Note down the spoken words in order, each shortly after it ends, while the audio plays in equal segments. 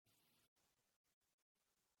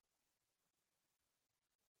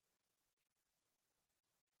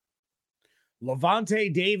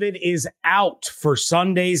Lavonte David is out for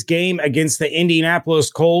Sunday's game against the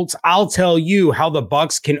Indianapolis Colts. I'll tell you how the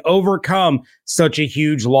Bucs can overcome such a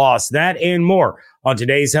huge loss. That and more on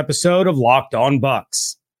today's episode of Locked On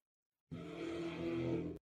Bucs.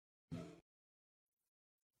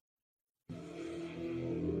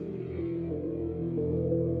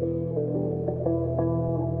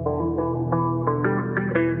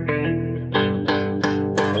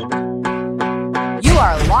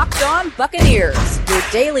 Locked On Buccaneers, your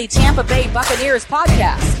daily Tampa Bay Buccaneers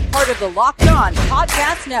podcast, part of the Locked On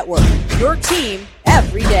Podcast Network, your team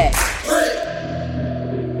every day.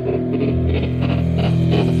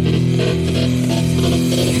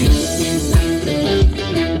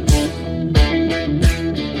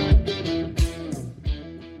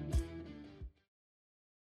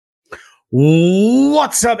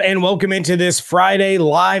 What's up, and welcome into this Friday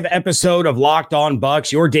live episode of Locked On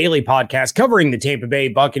Bucs, your daily podcast covering the Tampa Bay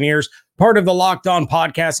Buccaneers, part of the Locked On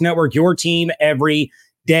Podcast Network, your team every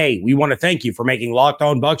day. We want to thank you for making Locked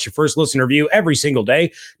On Bucs your first listen review every single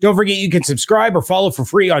day. Don't forget you can subscribe or follow for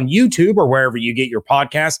free on YouTube or wherever you get your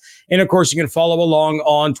podcasts. And of course, you can follow along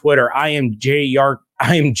on Twitter. I am James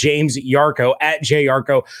Yarko at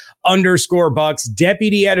JYarko_Bucs,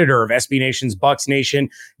 deputy editor of SB Nation's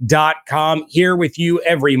BucsNation.com, here with you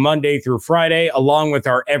every Monday through Friday, along with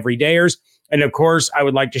our everydayers. And of course, I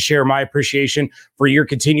would like to share my appreciation for your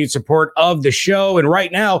continued support of the show. And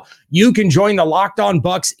right now, you can join the Locked On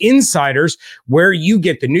Bucs Insiders, where you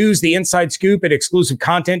get the news, the inside scoop, and exclusive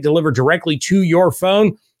content delivered directly to your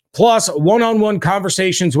phone, plus one-on-one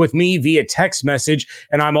conversations with me via text message.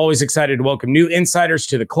 And I'm always excited to welcome new insiders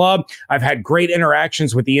to the club. I've had great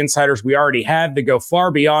interactions with the insiders we already have that go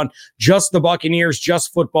far beyond just the Buccaneers,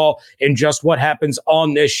 just football, and just what happens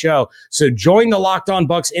on this show. So join the Locked On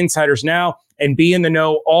Bucs Insiders now and be in the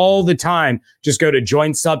know all the time. Just go to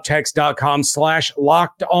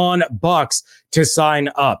joinsubtext.com/LockedOnBucs to sign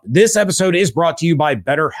up. This episode is brought to you by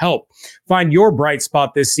BetterHelp. Find your bright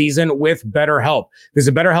spot this season with BetterHelp.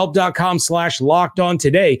 Visit BetterHelp.com/LockedOn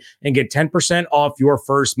today and get 10% off your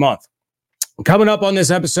first month. Coming up on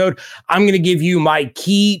this episode, I'm going to give you my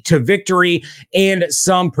key to victory and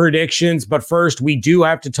some predictions. But first, we do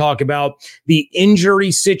have to talk about the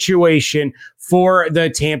injury situation for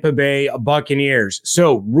the Tampa Bay Buccaneers.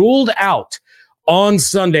 So ruled out on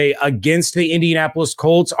Sunday against the Indianapolis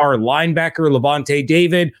Colts are linebacker Lavonte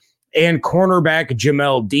David and cornerback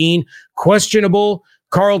Jamel Dean. Questionable: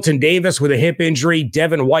 Carlton Davis with a hip injury,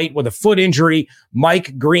 Devin White with a foot injury,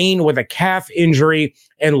 Mike Green with a calf injury,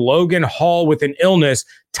 and Logan Hall with an illness.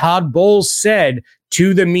 Todd Bowles said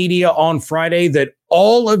to the media on Friday that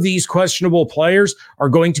all of these questionable players are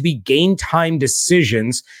going to be game time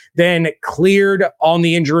decisions. Then cleared on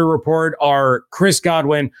the injury report are Chris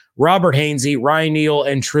Godwin, Robert Hainsey, Ryan Neal,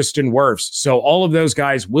 and Tristan Wirfs. So all of those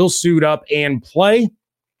guys will suit up and play.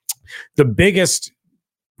 The biggest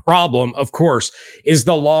problem, of course, is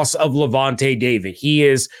the loss of Lavonte David. He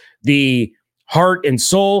is the heart and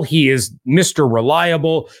soul. He is Mr.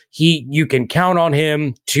 Reliable. You can count on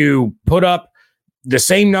him to put up the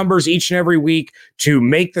same numbers each and every week, to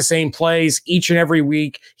make the same plays each and every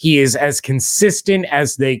week. He is as consistent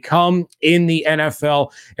as they come in the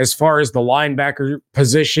NFL as far as the linebacker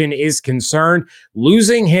position is concerned.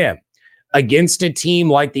 Losing him against a team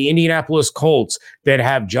like the Indianapolis Colts that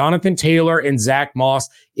have Jonathan Taylor and Zach Moss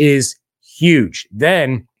is huge.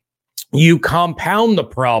 Then you compound the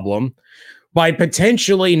problem by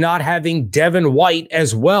potentially not having Devin White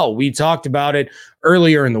as well. We talked about it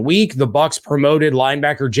earlier in the week. The Bucs promoted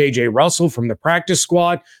linebacker J.J. Russell from the practice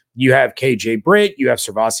squad. You have K.J. Britt, you have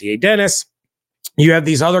Servassier Dennis, you have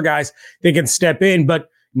these other guys that can step in, but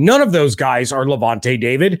none of those guys are Lavonte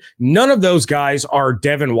David. None of those guys are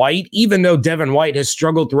Devin White, even though Devin White has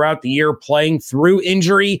struggled throughout the year playing through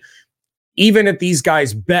injury. Even at these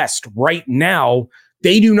guys' best right now,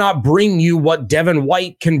 they do not bring you what Devin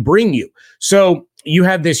White can bring you. So you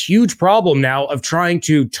have this huge problem now of trying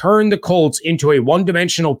to turn the Colts into a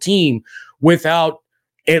one-dimensional team without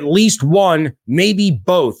at least one, maybe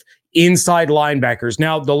both, inside linebackers.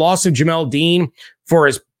 Now, the loss of Jamel Dean, for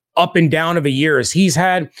as up and down of a year as he's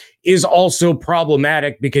had, is also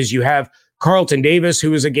problematic because you have Carlton Davis,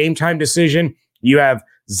 who is a game-time decision. You have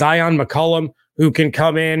Zion McCollum, who can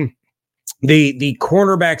come in. The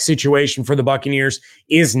cornerback situation for the Buccaneers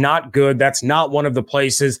is not good. That's not one of the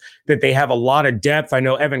places that they have a lot of depth. I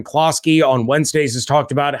know Evan Klosky on Wednesdays has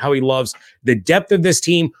talked about how he loves the depth of this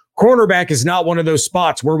team. Cornerback is not one of those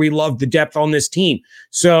spots where we love the depth on this team.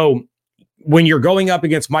 So when you're going up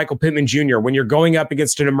against Michael Pittman Jr., when you're going up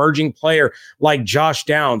against an emerging player like Josh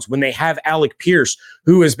Downs, when they have Alec Pierce,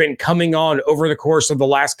 who has been coming on over the course of the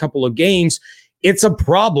last couple of games, it's a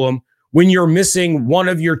problem when you're missing one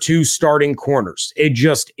of your two starting corners. It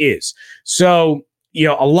just is. So,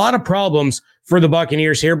 a lot of problems for the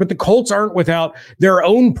Buccaneers here, but the Colts aren't without their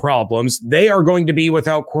own problems. They are going to be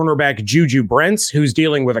without cornerback Juju Brents, who's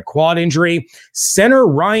dealing with a quad injury, center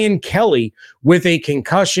Ryan Kelly with a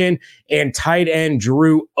concussion, and tight end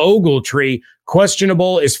Drew Ogletree.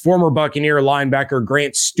 Questionable is former Buccaneer linebacker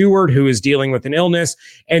Grant Stewart, who is dealing with an illness,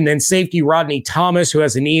 and then safety Rodney Thomas, who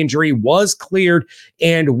has a knee injury, was cleared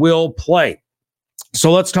and will play. So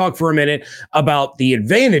let's talk for a minute about the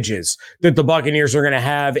advantages that the Buccaneers are going to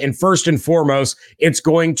have. And first and foremost, it's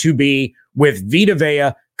going to be with Vita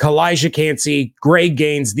Vea, Kalijah Kancey, Greg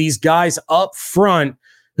Gaines, these guys up front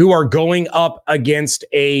who are going up against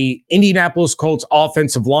a Indianapolis Colts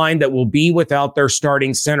offensive line that will be without their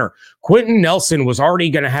starting center. Quentin Nelson was already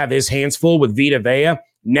going to have his hands full with Vita Vea.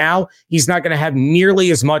 Now he's not going to have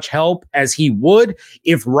nearly as much help as he would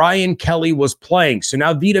if Ryan Kelly was playing. So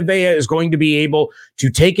now Vita Vea is going to be able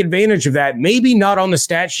to take advantage of that. Maybe not on the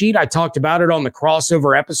stat sheet. I talked about it on the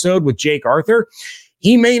crossover episode with Jake Arthur.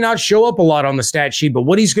 He may not show up a lot on the stat sheet, but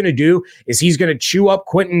what he's going to do is he's going to chew up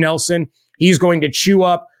Quentin Nelson. He's going to chew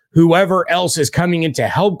up whoever else is coming in to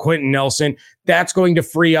help Quentin Nelson. That's going to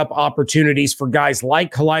free up opportunities for guys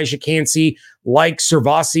like Kalijah Kancey, like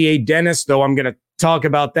Servassier Dennis, though I'm going to talk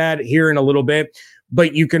about that here in a little bit.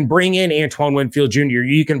 But you can bring in Antoine Winfield Jr.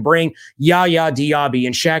 You can bring Yaya Diaby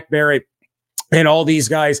and Shaq Barrett and all these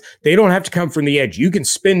guys. They don't have to come from the edge. You can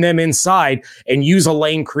spin them inside and use a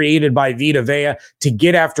lane created by Vita Vea to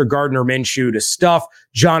get after Gardner Minshew, to stuff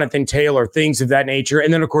Jonathan Taylor, things of that nature.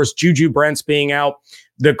 And then, of course, Juju Brents being out.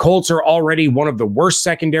 The Colts are already one of the worst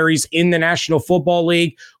secondaries in the National Football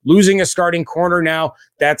League. Losing a starting corner now,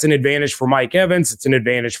 that's an advantage for Mike Evans. It's an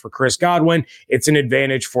advantage for Chris Godwin. It's an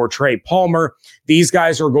advantage for Trey Palmer. These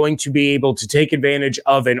guys are going to be able to take advantage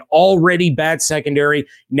of an already bad secondary,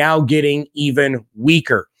 now getting even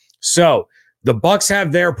weaker. So the Bucs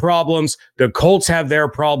have their problems. The Colts have their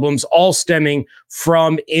problems, all stemming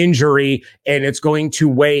from injury, and it's going to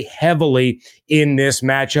weigh heavily in this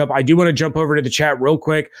matchup. I do want to jump over to the chat real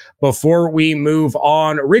quick before we move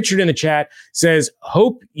on. Richard in the chat says,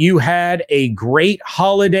 hope you had a great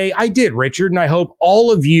holiday. I did, Richard, and I hope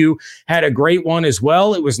all of you had a great one as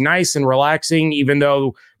well. It was nice and relaxing, even though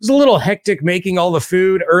it was a little hectic making all the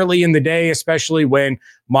food early in the day, especially when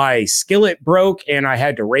my skillet broke and I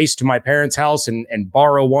had to race to my parents' house and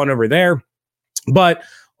borrow one over there. But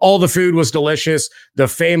all the food was delicious. The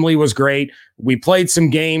family was great. We played some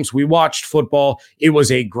games. We watched football. It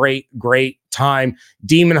was a great, great time.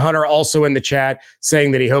 Demon Hunter also in the chat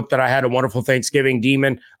saying that he hoped that I had a wonderful Thanksgiving.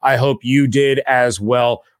 Demon, I hope you did as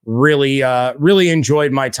well. Really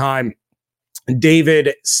enjoyed my time.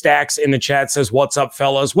 David Stacks in the chat says, what's up,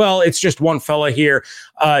 fellas? Well, it's just one fella here.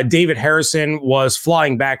 David Harrison was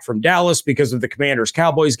flying back from Dallas because of the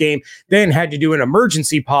Commanders-Cowboys game, then had to do an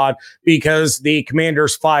emergency pod because the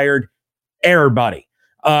Commanders fired everybody.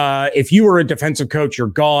 If you were a defensive coach, you're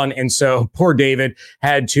gone. And so poor David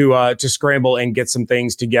had to scramble and get some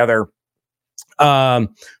things together.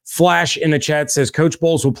 Flash in the chat says, Coach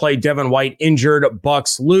Bowles will play Devin White injured.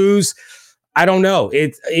 Bucks lose. I don't know.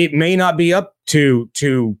 It may not be up to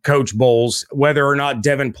Coach Bowles whether or not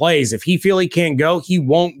Devin plays. If he feel he can't go, he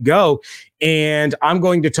won't go. And I'm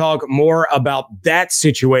going to talk more about that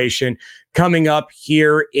situation coming up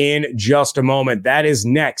here in just a moment. That is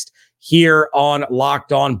next here on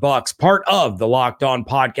Locked On Bucks, part of the Locked On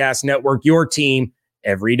Podcast Network, your team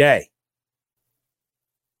every day.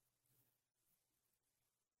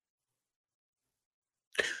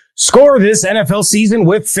 Score this NFL season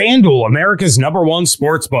with FanDuel, America's #1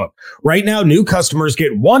 sportsbook. Right now, new customers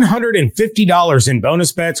get $150 in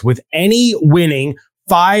bonus bets with any winning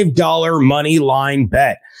 $5 money line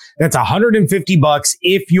bet. That's $150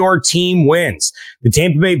 if your team wins. The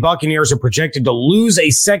Tampa Bay Buccaneers are projected to lose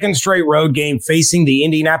a second straight road game facing the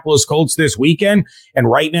Indianapolis Colts this weekend. And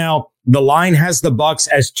right now, the line has the Bucs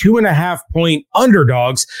as 2.5-point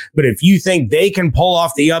underdogs. But if you think they can pull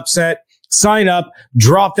off the upset, sign up,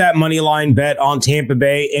 drop that money line bet on Tampa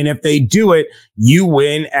Bay, and if they do it, you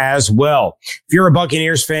win as well. If you're a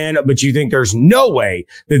Buccaneers fan, but you think there's no way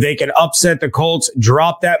that they can upset the Colts,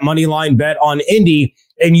 drop that money line bet on Indy,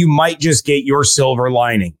 and you might just get your silver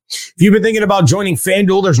lining. If you've been thinking about joining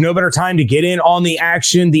FanDuel, there's no better time to get in on the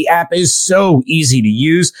action. The app is so easy to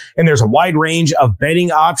use, and there's a wide range of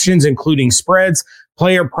betting options, including spreads,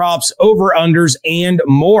 player props, over-unders, and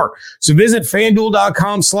more. So visit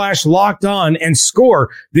FanDuel.com/lockedon and score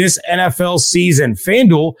this NFL season.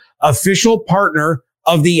 FanDuel, official partner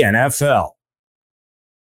of the NFL.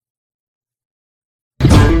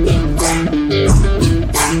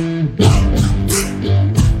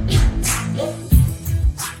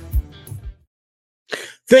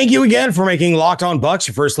 Thank you again for making Locked On Bucs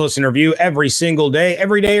your first listen review every single day.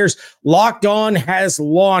 Everydayers, Locked On has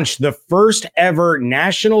launched the first ever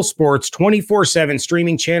national sports 24/7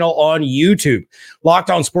 streaming channel on YouTube. Locked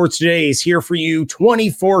On Sports Today is here for you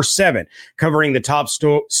 24/7, covering the top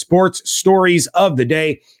sports stories of the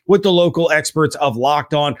day with the local experts of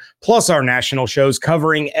Locked On, plus our national shows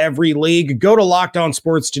covering every league. Go to Locked On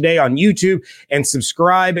Sports Today on YouTube and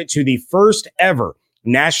subscribe to the first ever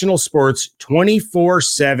national sports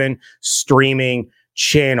 24/7 streaming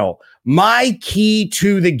channel. My key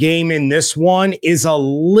to the game in this one is a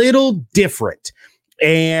little different,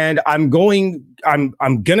 and I'm going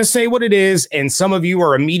to say what it is, and some of you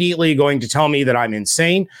are immediately going to tell me that I'm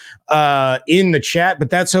insane in the chat, but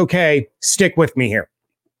that's okay. Stick with me here.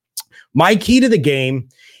 My key to the game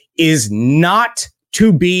is not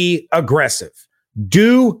to be aggressive.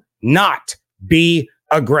 Do not be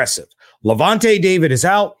aggressive. Lavonte David is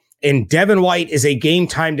out, and Devin White is a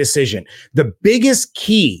game-time decision. The biggest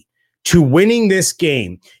key to winning this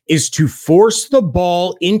game is to force the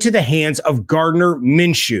ball into the hands of Gardner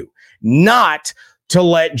Minshew, not to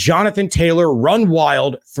let Jonathan Taylor run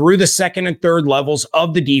wild through the second and third levels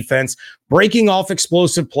of the defense, breaking off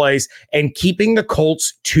explosive plays and keeping the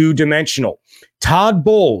Colts two-dimensional. Todd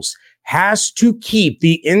Bowles has to keep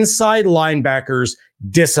the inside linebackers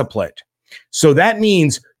disciplined. So that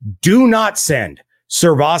means do not send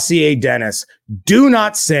Servassier Dennis. Do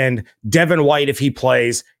not send Devin White if he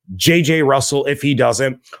plays, J.J. Russell if he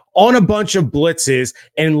doesn't, on a bunch of blitzes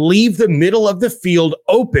and leave the middle of the field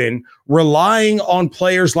open, relying on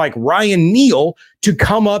players like Ryan Neal to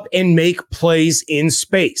come up and make plays in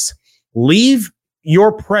space. Leave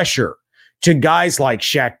your pressure to guys like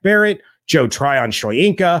Shaq Barrett, Joe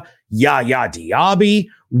Tryon-Shoyinka, Yaya Diaby,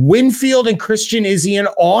 Winfield, and Christian Izien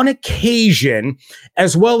on occasion,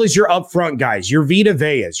 as well as your upfront guys, your Vita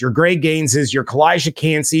Veas, your Greg Gaineses, your Kalijah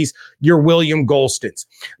Kansies, your William Golstons.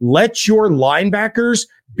 Let your linebackers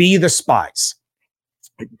be the spies.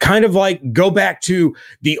 Kind of like go back to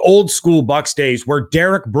the old school Bucs days where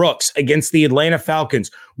Derek Brooks against the Atlanta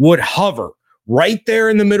Falcons would hover right there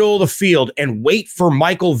in the middle of the field and wait for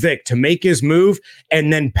Michael Vick to make his move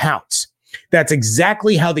and then pounce. That's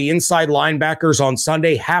exactly how the inside linebackers on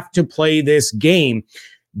Sunday have to play this game.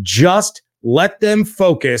 Just let them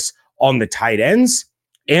focus on the tight ends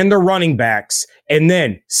and the running backs, and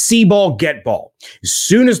then see ball, get ball. As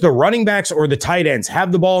soon as the running backs or the tight ends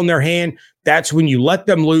have the ball in their hand, that's when you let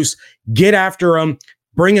them loose, get after them,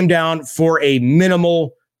 bring them down for a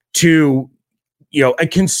minimal to, a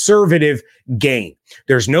conservative gain.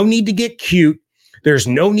 There's no need to get cute. There's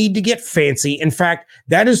no need to get fancy. In fact,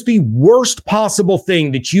 that is the worst possible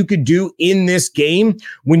thing that you could do in this game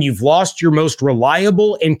when you've lost your most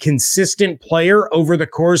reliable and consistent player over the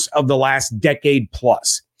course of the last decade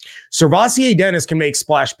plus. Servassier Dennis can make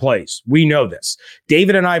splash plays. We know this.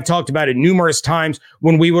 David and I have talked about it numerous times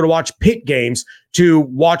when we would watch pit games to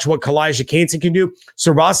watch what Kalijah Kansi can do.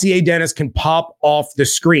 Servassier Dennis can pop off the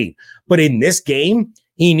screen. But in this game,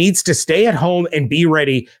 he needs to stay at home and be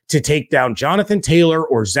ready to take down Jonathan Taylor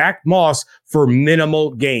or Zach Moss for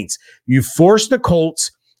minimal gains. You force the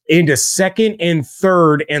Colts into second and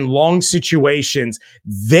third and long situations,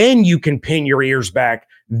 then you can pin your ears back.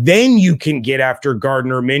 Then you can get after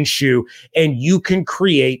Gardner Minshew and you can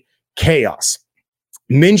create chaos.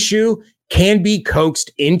 Minshew can be coaxed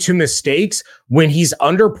into mistakes when he's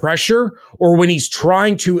under pressure or when he's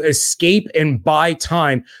trying to escape and buy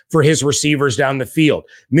time for his receivers down the field.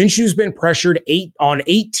 Minshew's been pressured on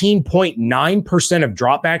 18.9% of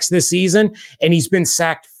dropbacks this season, and he's been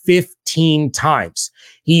sacked 15 times.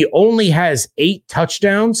 He only has 8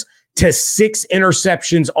 touchdowns to 6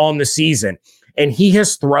 interceptions on the season, and he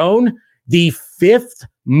has thrown the 5th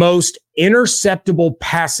most interceptable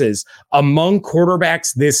passes among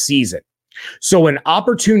quarterbacks this season. So an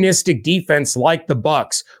opportunistic defense like the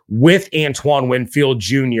Bucs with Antoine Winfield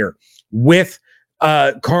Jr., with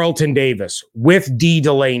Carlton Davis, with D.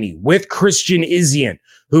 Delaney, with Christian Izien,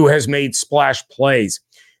 who has made splash plays,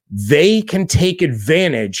 they can take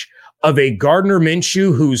advantage of a Gardner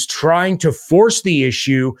Minshew who's trying to force the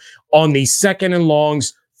issue on the second and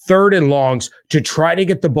longs, third and longs to try to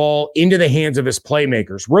get the ball into the hands of his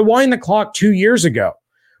playmakers. Rewind the clock 2 years ago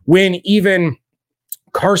when even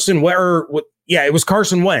Carson Wentz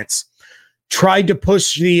tried to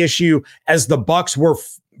push the issue as the Bucs were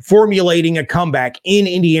formulating a comeback in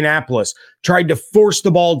Indianapolis, tried to force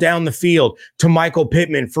the ball down the field to Michael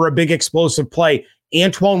Pittman for a big explosive play.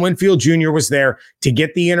 Antoine Winfield Jr. was there to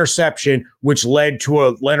get the interception, which led to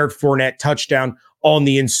a Leonard Fournette touchdown on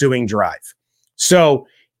the ensuing drive. So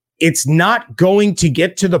it's not going to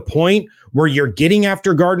get to the point where you're getting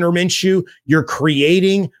after Gardner Minshew, you're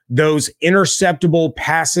creating those interceptable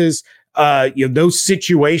passes, those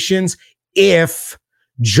situations, if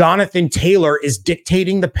Jonathan Taylor is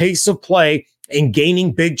dictating the pace of play and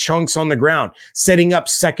gaining big chunks on the ground, setting up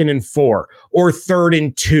 2nd and 4 or 3rd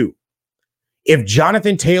and 2. If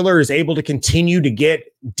Jonathan Taylor is able to continue to get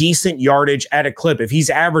decent yardage at a clip, if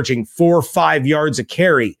he's averaging 4 or 5 yards a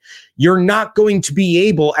carry, you're not going to be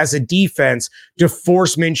able as a defense to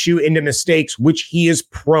force Minshew into mistakes, which he is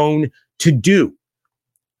prone to do.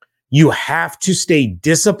 You have to stay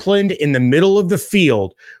disciplined in the middle of the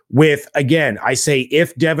field with, again, I say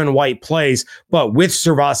if Devin White plays, but with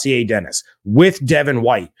Servassier Dennis, with Devin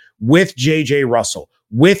White, with J.J. Russell,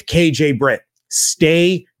 with K.J. Britt.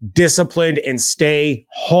 Stay disciplined and stay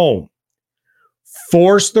home.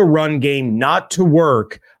 Force the run game not to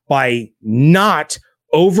work by not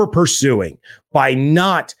over pursuing, by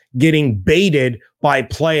not getting baited by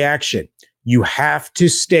play action. You have to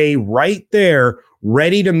stay right there,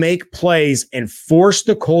 ready to make plays and force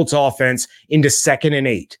the Colts offense into 2nd and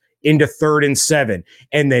 8, into 3rd and 7.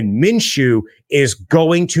 And then Minshew is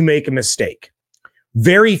going to make a mistake.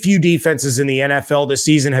 Very few defenses in the NFL this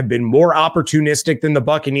season have been more opportunistic than the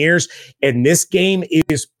Buccaneers, and this game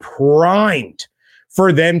is primed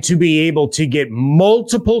for them to be able to get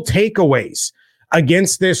multiple takeaways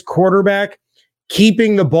against this quarterback,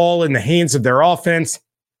 keeping the ball in the hands of their offense,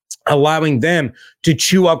 allowing them to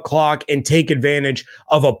chew up clock and take advantage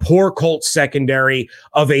of a poor Colts secondary,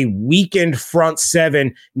 of a weakened front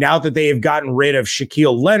seven. Now that they have gotten rid of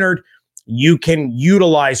Shaquille Leonard, you can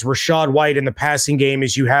utilize Rachaad White in the passing game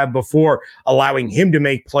as you have before, allowing him to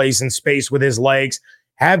make plays in space with his legs,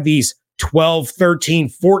 have these 12, 13,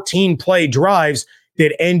 14 play drives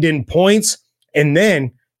that end in points. And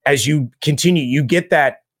then as you continue, you get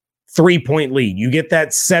that 3-point lead, you get that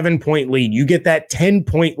 7-point lead, you get that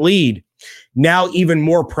 10-point lead. Now even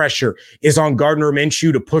more pressure is on Gardner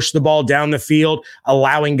Minshew to push the ball down the field,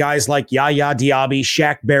 allowing guys like Yaya Diaby,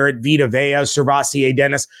 Shaq Barrett, Vita Vea, Servassier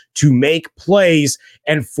Dennis to make plays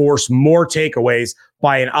and force more takeaways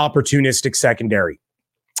by an opportunistic secondary.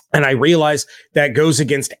 And I realize that goes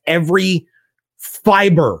against every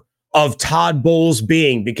fiber of Todd Bowles'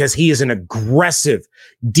 being, because he is an aggressive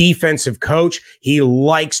defensive coach. He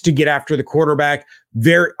likes to get after the quarterback.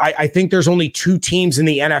 I think there's only 2 teams in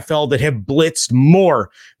the NFL that have blitzed more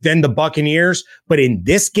than the Buccaneers. But in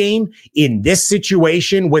this game, in this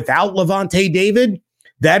situation, without Lavonte David,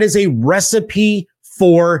 that is a recipe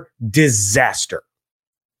for disaster.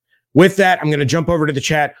 With that, I'm going to jump over to the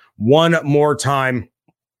chat one more time.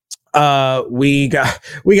 We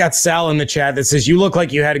got Sal in the chat that says, "You look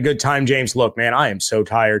like you had a good time, James." Look, man, I am so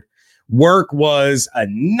tired. Work was a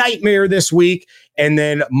nightmare this week. And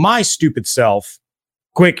then my stupid self,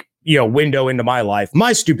 quick, window into my life,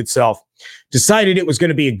 my stupid self decided it was going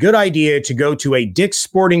to be a good idea to go to a Dick's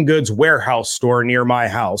Sporting Goods warehouse store near my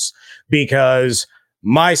house because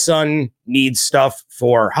my son needs stuff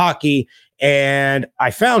for hockey. And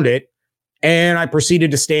I found it. And I proceeded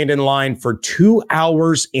to stand in line for 2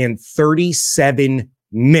 hours and 37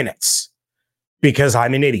 minutes because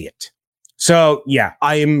I'm an idiot. So, yeah,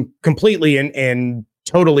 I am completely and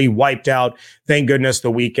totally wiped out. Thank goodness the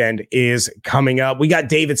weekend is coming up. We got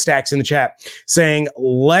David Stacks in the chat saying,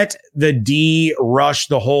 "Let the D rush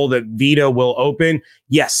the hole that Vita will open."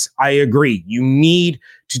 Yes, I agree. You need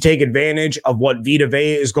to take advantage of what Vita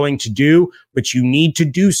Vea is going to do, but you need to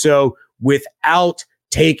do so without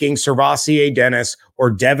taking Servassier Dennis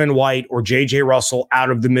or Devin White or J.J. Russell out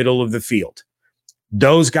of the middle of the field.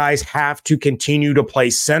 Those guys have to continue to play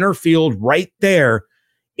center field right there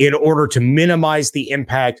in order to minimize the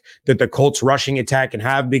impact that the Colts rushing attack can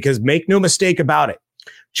have, because make no mistake about it,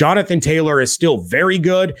 Jonathan Taylor is still very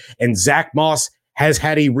good, and Zach Moss has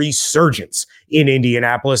had a resurgence in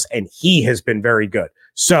Indianapolis, and he has been very good.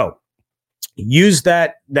 So use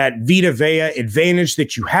that Vita Vea advantage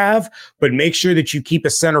that you have, but make sure that you keep a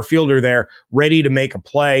center fielder there ready to make a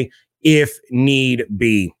play if need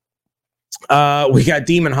be. We got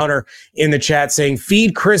Demon Hunter in the chat saying,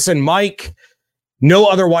 "Feed Chris and Mike. No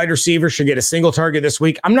other wide receiver should get a single target this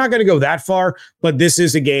week." I'm not going to go that far, but this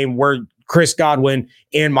is a game where Chris Godwin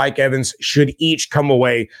and Mike Evans should each come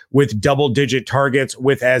away with double-digit targets,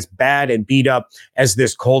 with as bad and beat up as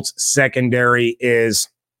this Colts secondary is.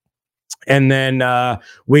 And then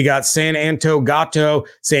we got San Anto Gato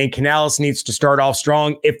saying Canales needs to start off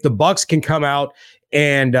strong. If the Bucs can come out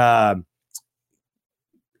and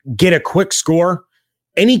get a quick score,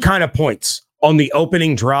 any kind of points on the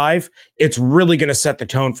opening drive, it's really going to set the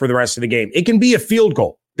tone for the rest of the game. It can be a field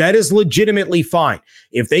goal. That is legitimately fine.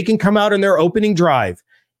 If they can come out in their opening drive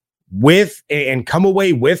with and come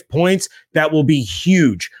away with points, that will be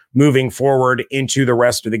huge moving forward into the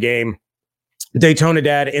rest of the game. Daytona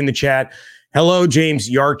Dad in the chat. Hello, James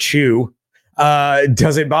Yarchu.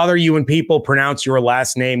 Does it bother you when people pronounce your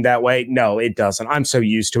last name that way? No, it doesn't. I'm so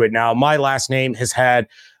used to it now. My last name has had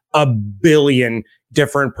a billion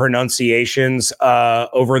different pronunciations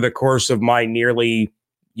over the course of my nearly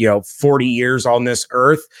 40 years on this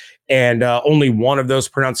earth. And only one of those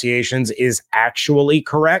pronunciations is actually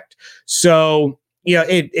correct. So,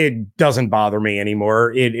 it doesn't bother me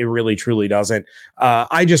anymore. It really, truly doesn't.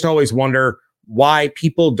 I just always wonder why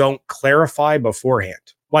people don't clarify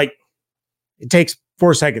beforehand. Like, it takes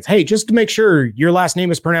 4 seconds. Hey, just to make sure your last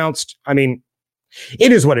name is pronounced. I mean,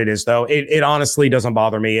 it is what it is, though. It honestly doesn't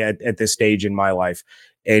bother me at this stage in my life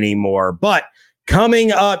anymore. But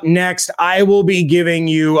coming up next, I will be giving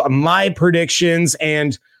you my predictions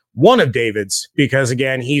and one of David's, because,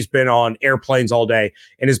 again, he's been on airplanes all day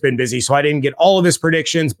and has been busy. So I didn't get all of his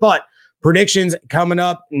predictions, but predictions coming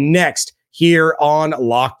up next here on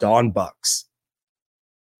Locked On Bucs.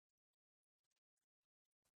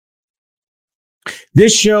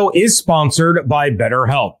 This show is sponsored by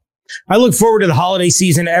BetterHelp. I look forward to the holiday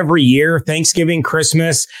season every year. Thanksgiving,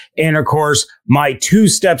 Christmas, and of course, my 2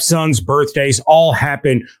 stepsons' birthdays all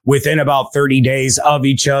happen within about 30 days of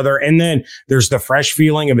each other. And then there's the fresh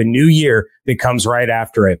feeling of a new year that comes right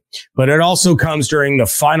after it. But it also comes during the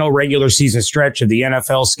final regular season stretch of the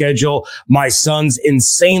NFL schedule, my son's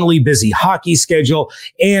insanely busy hockey schedule,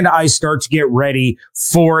 and I start to get ready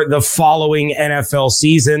for the following NFL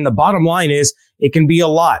season. The bottom line is, it can be a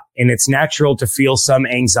lot, and it's natural to feel some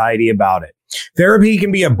anxiety about it. Therapy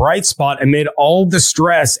can be a bright spot amid all the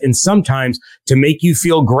stress, and sometimes to make you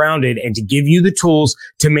feel grounded and to give you the tools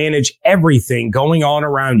to manage everything going on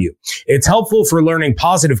around you. It's helpful for learning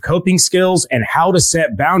positive coping skills and how to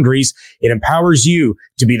set boundaries. It empowers you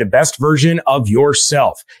to be the best version of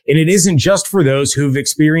yourself. And it isn't just for those who've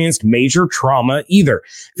experienced major trauma either.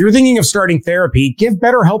 If you're thinking of starting therapy, give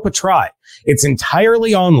BetterHelp a try. It's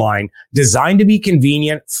entirely online, designed to be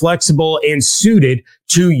convenient, flexible, and suited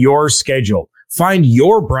to your schedule. Find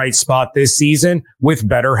your bright spot this season with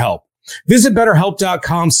BetterHelp. Visit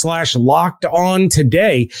BetterHelp.com/lockedon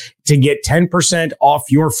today to get 10% off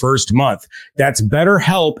your first month. That's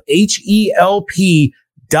BetterHelp,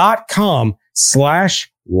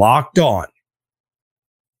 HELP.com/lockedon.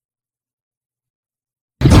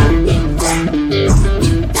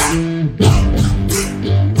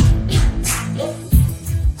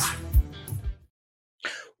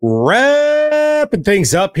 Wrapping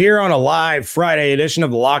things up here on a live Friday edition of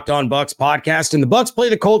the Locked On Bucs podcast. And the Bucs play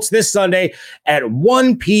the Colts this Sunday at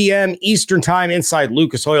 1 p.m. Eastern time inside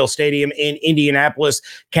Lucas Oil Stadium in Indianapolis.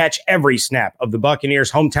 Catch every snap of the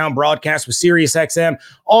Buccaneers hometown broadcast with SiriusXM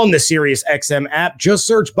on the SiriusXM app. Just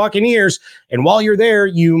search Buccaneers. And while you're there,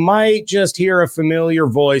 you might just hear a familiar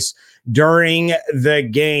voice during the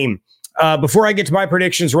game. Before I get to my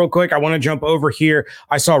predictions real quick, I want to jump over here.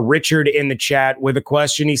 I saw Richard in the chat with a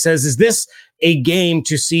question. He says, is this a game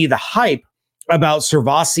to see the hype about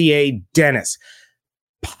Servassier Dennis?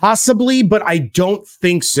 Possibly, but I don't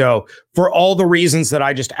think so for all the reasons that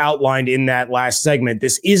I just outlined in that last segment.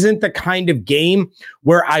 This isn't the kind of game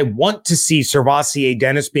where I want to see Servassier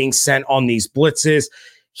Dennis being sent on these blitzes.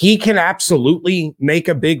 He can absolutely make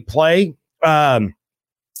a big play.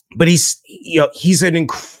 But he's an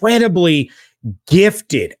incredibly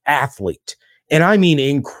gifted athlete. And I mean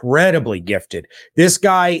incredibly gifted. This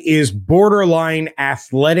guy is borderline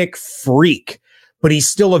athletic freak, but he's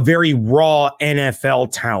still a very raw NFL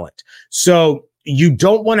talent. So you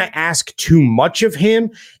don't want to ask too much of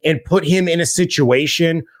him and put him in a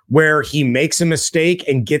situation where he makes a mistake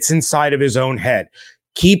and gets inside of his own head.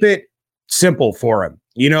 Keep it simple for him.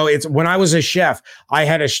 It's when I was a chef, I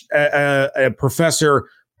had a professor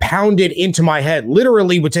pounded into my head,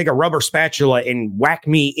 literally would take a rubber spatula and whack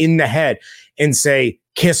me in the head and say,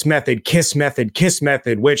 KISS method, KISS method, KISS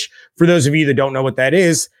method, which for those of you that don't know what that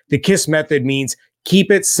is, the KISS method means keep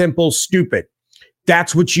it simple, stupid.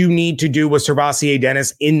 That's what you need to do with Servassier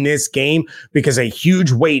Dennis in this game because a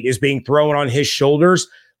huge weight is being thrown on his shoulders.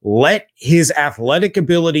 Let his athletic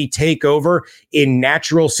ability take over in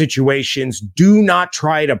natural situations. Do not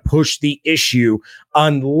try to push the issue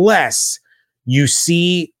unless you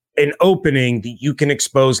see an opening that you can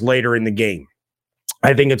expose later in the game.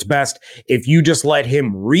 I think it's best if you just let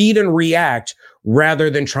him read and react rather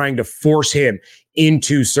than trying to force him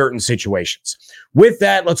into certain situations. With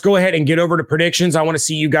that, let's go ahead and get over to predictions. I want to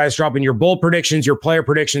see you guys dropping your bold predictions, your player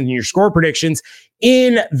predictions, and your score predictions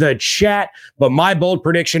in the chat. But my bold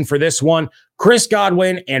prediction for this one, Chris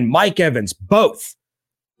Godwin and Mike Evans both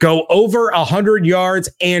go over 100 yards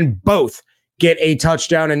and both get a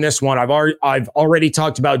touchdown in this one. I've already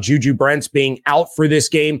talked about Juju Brents being out for this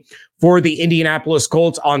game for the Indianapolis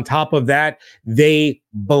Colts. On top of that, they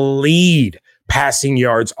bleed passing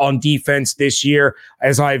yards on defense this year.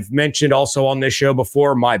 As I've mentioned also on this show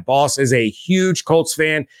before, my boss is a huge Colts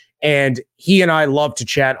fan, and he and I love to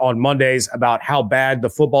chat on Mondays about how bad the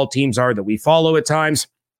football teams are that we follow at times.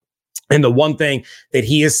 And the one thing that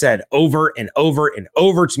he has said over and over and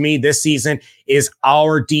over to me this season is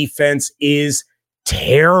our defense is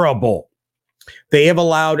terrible. They have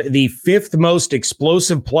allowed the 5th most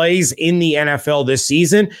explosive plays in the NFL this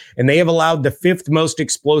season, and they have allowed the 5th most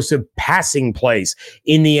explosive passing plays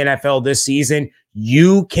in the NFL this season.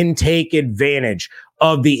 You can take advantage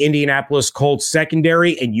of the Indianapolis Colts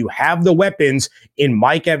secondary, and you have the weapons in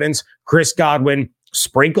Mike Evans, Chris Godwin,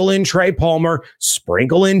 sprinkle in Trey Palmer,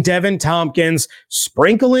 sprinkle in Devin Tompkins,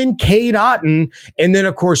 sprinkle in Cade Otton, and then,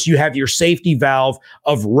 of course, you have your safety valve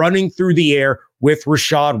of running through the air with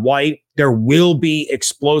Rachaad White. There will be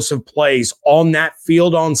explosive plays on that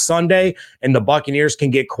field on Sunday, and the Buccaneers can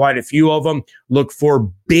get quite a few of them. Look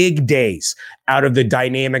for big days out of the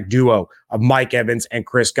dynamic duo of Mike Evans and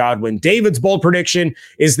Chris Godwin. David's bold prediction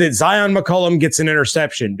is that Zion McCollum gets an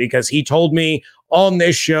interception, because he told me on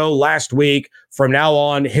this show last week, from now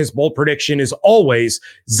on, his bold prediction is always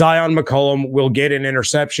Zion McCollum will get an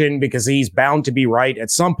interception, because he's bound to be right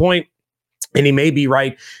at some point. And he may be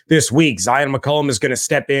right this week. Zion McCollum is going to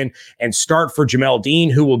step in and start for Jamel Dean,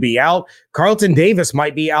 who will be out. Carlton Davis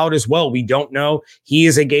might be out as well. We don't know. He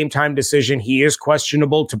is a game time decision. He is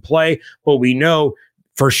questionable to play, but we know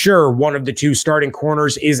for sure one of the 2 starting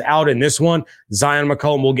corners is out in this one. Zion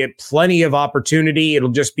McCollum will get plenty of opportunity. It'll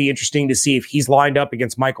just be interesting to see if he's lined up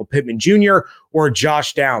against Michael Pittman Jr. or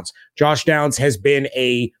Josh Downs. Josh Downs has been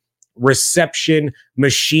a reception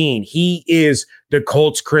machine. He is the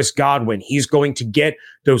Colts' Chris Godwin. He's going to get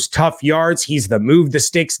those tough yards. He's the move the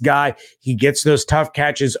sticks guy. He gets those tough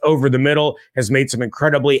catches over the middle, has made some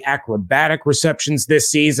incredibly acrobatic receptions this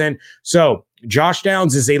season. So Josh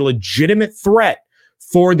Downs is a legitimate threat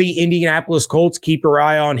for the Indianapolis Colts. Keep your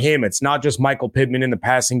eye on him. It's not just Michael Pittman in the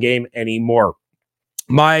passing game anymore.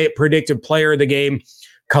 My predictive player of the game,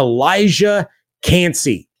 Kalijah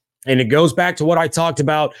Kancey. And it goes back to what I talked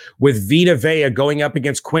about with Vita Vea going up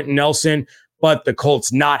against Quentin Nelson, but the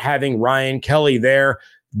Colts not having Ryan Kelly there.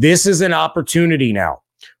 This is an opportunity now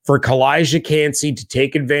for Kalijah Kancey to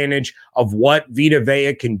take advantage of what Vita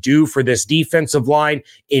Vea can do for this defensive line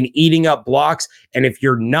in eating up blocks. And if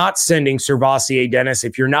you're not sending Servassier Dennis,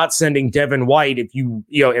 if you're not sending Devin White,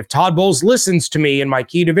 if Todd Bowles listens to me and my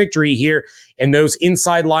key to victory here, and those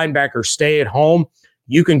inside linebackers stay at home,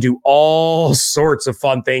 you can do all sorts of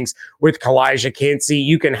fun things with Kalijah Kancey.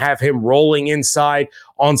 You can have him rolling inside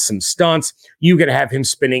on some stunts. You can have him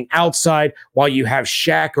spinning outside while you have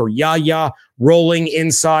Shaq or Yaya rolling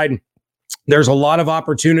inside. There's a lot of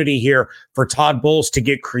opportunity here for Todd Bowles to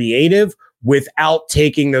get creative without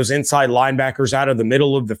taking those inside linebackers out of the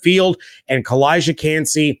middle of the field. And Kalijah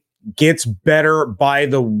Kancey gets better by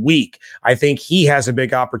the week. I think he has a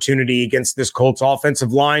big opportunity against this Colts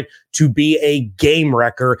offensive line to be a game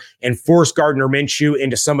wrecker and force Gardner Minshew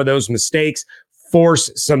into some of those mistakes,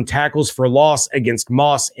 force some tackles for loss against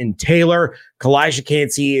Moss and Taylor. Kalijah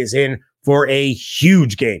Kancey is in for a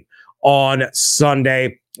huge game on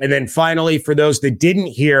Sunday. And then finally, for those that didn't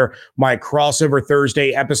hear my crossover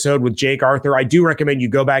Thursday episode with Jake Arthur, I do recommend you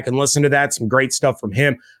go back and listen to that. Some great stuff from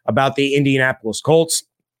him about the Indianapolis Colts.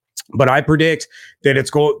 But I predict that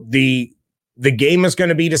the game is going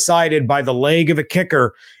to be decided by the leg of a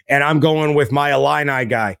kicker, and I'm going with my Illini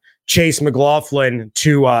guy, Chase McLaughlin,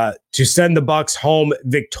 to send the Bucs home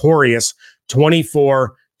victorious,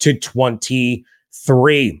 24-23.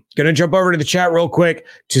 Going to jump over to the chat real quick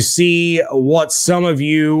to see what some of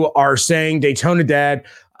you are saying. Daytona Dad.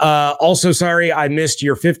 Also, sorry, I missed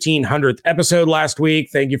your 1500th episode last week.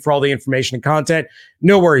 Thank you for all the information and content.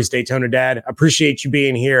 No worries, Daytona Dad. Appreciate you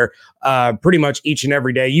being here pretty much each and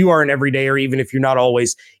every day. You are an everydayer, even if you're not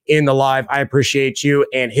always in the live. I appreciate you.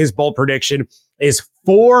 And his bold prediction is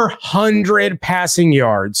 400 passing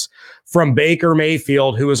yards from Baker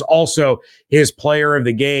Mayfield, who is also his player of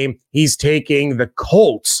the game. He's taking the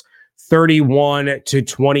Colts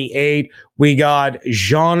 31-28. We got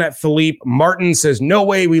Jean-Philippe Martin says, no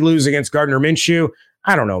way we lose against Gardner Minshew.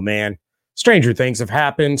 I don't know, man. stranger things have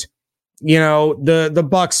happened. You know, the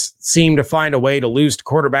Bucs seem to find a way to lose to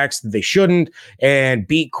quarterbacks that they shouldn't and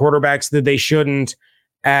beat quarterbacks that they shouldn't.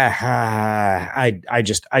 I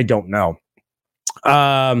don't know.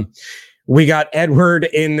 We got Edward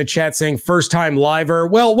in the chat saying first time liver.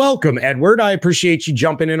 Well, welcome, Edward. I appreciate you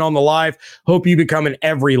jumping in on the live. Hope you become an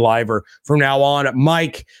every liver from now on.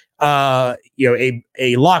 Mike, a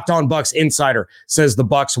Locked On Bucs insider says the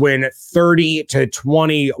Bucs win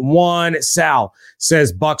 30-21. Sal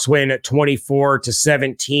says Bucs win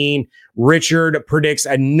 24-17. Richard predicts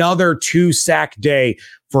another 2-sack day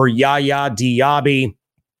for Yaya Diaby.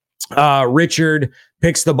 Richard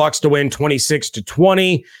picks the Bucs to win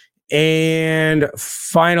 26-20. And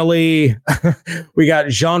finally, we got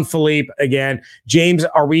Jean-Philippe again. James,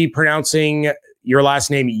 are we pronouncing your last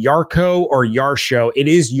name Yarko or Yarsho? It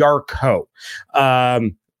is Yarko.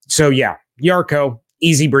 So yeah, Yarko,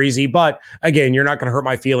 easy breezy. But again, you're not going to hurt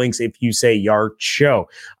my feelings if you say Yarcho.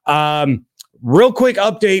 Real quick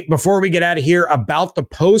update before we get out of here about the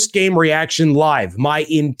post-game reaction live. My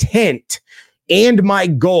intent and my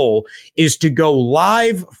goal is to go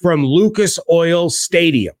live from Lucas Oil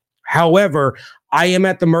Stadium. However, I am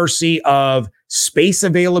at the mercy of space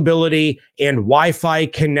availability and Wi-Fi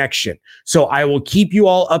connection. So I will keep you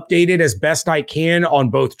all updated as best I can on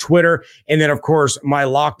both Twitter. And then, of course, my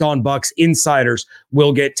Locked On Bucs insiders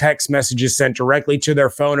will get text messages sent directly to their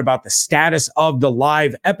phone about the status of the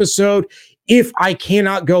live episode. If I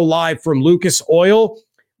cannot go live from Lucas Oil,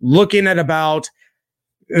 looking at about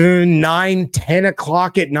 9-10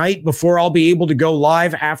 o'clock at night before I'll be able to go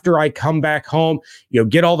live after I come back home,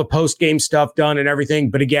 get all the post-game stuff done and everything.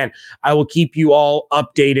 But again, I will keep you all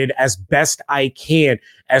updated as best I can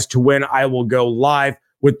as to when I will go live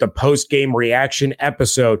with the post-game reaction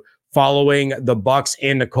episode following the Bucs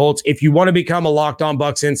and the Colts. If you want to become a Locked On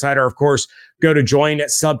Bucs insider, of course, go to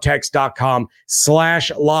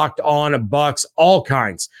join@subtext.com/LockedOnBucs. All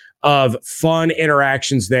kinds of fun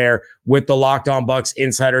interactions there with the Locked On Bucs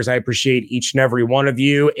insiders. I appreciate each and every one of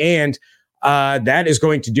you. And that is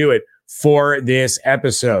going to do it for this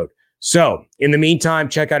episode. So in the meantime,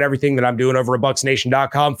 check out everything that I'm doing over at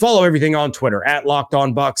BucsNation.com. Follow everything on Twitter at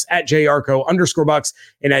LockedOnBucs, at JArco_Bucs,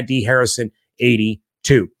 and at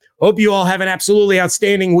DHarrison82. Hope you all have an absolutely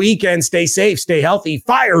outstanding weekend. Stay safe, stay healthy,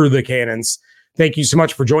 fire the cannons. Thank you so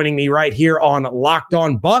much for joining me right here on Locked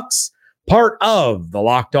On Bucs, part of the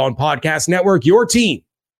Locked On Podcast Network, your team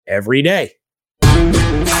every day.